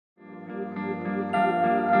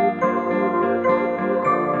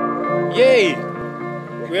Yay!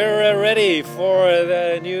 We're ready for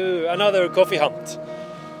another coffee hunt.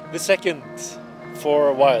 The second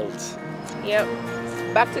for Wild. Yep.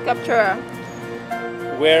 Back to Kapchorwa.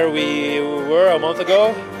 Where we were a month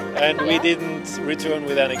ago and we didn't return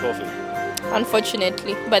with any coffee.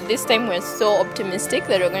 Unfortunately. But this time we're so optimistic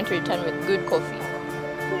that we're going to return with good coffee.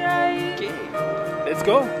 Yay! Okay. Let's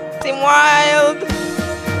go. Team Wild!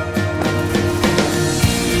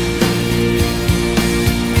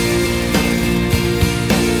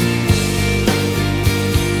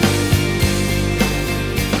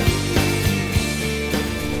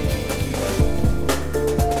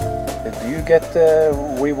 Do you get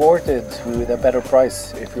rewarded with a better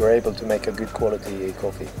price if you're able to make a good quality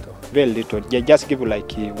coffee? Very little. They just give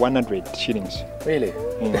like 100 shillings. Really?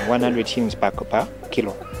 100 shillings per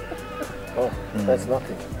kilo. Oh, that's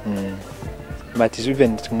nothing. But it's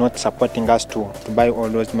even not supporting us to buy all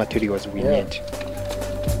those materials we need.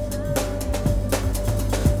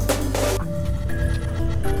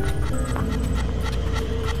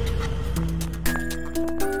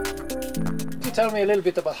 Tell me a little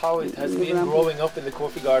bit about how it has been growing up in the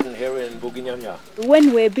coffee garden here in Buginyanya. When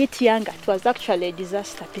we were a bit younger, it was actually a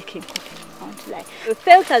disaster picking coffee. We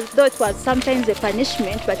felt as though it was sometimes a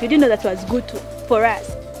punishment, but we didn't know that was good for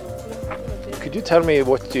us. Could you tell me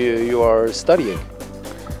what you are studying?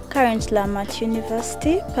 Currently I'm at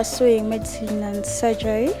university pursuing medicine and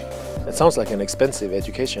surgery. It sounds like an expensive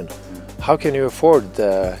education. How can you afford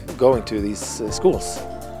going to these schools?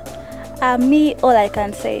 Me, all I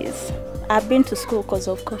can say is I've been to school because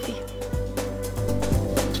of coffee.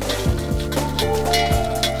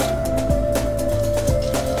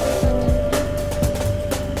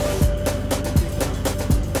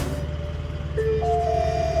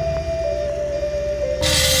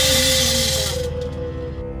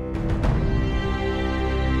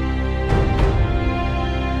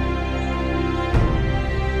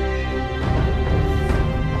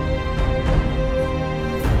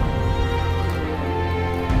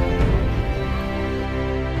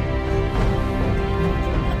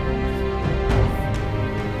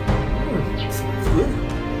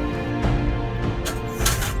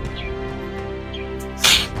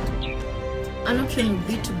 An option would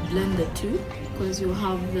be to blend the two because you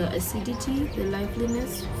have the acidity, the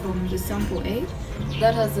liveliness from the sample A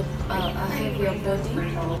that has a heavier body.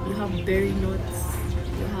 You have berry notes,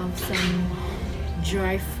 you have some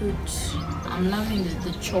dry fruit. I'm loving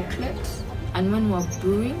the chocolate, and when we're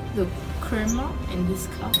brewing, the crema in this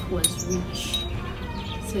cup was rich,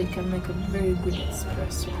 so it can make a very good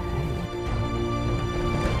espresso.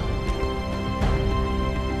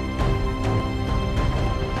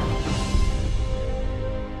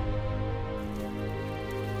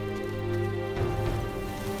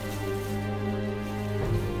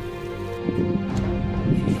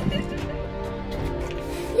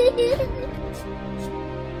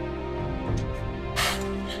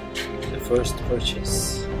 The first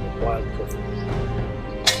purchase of Wild coffee.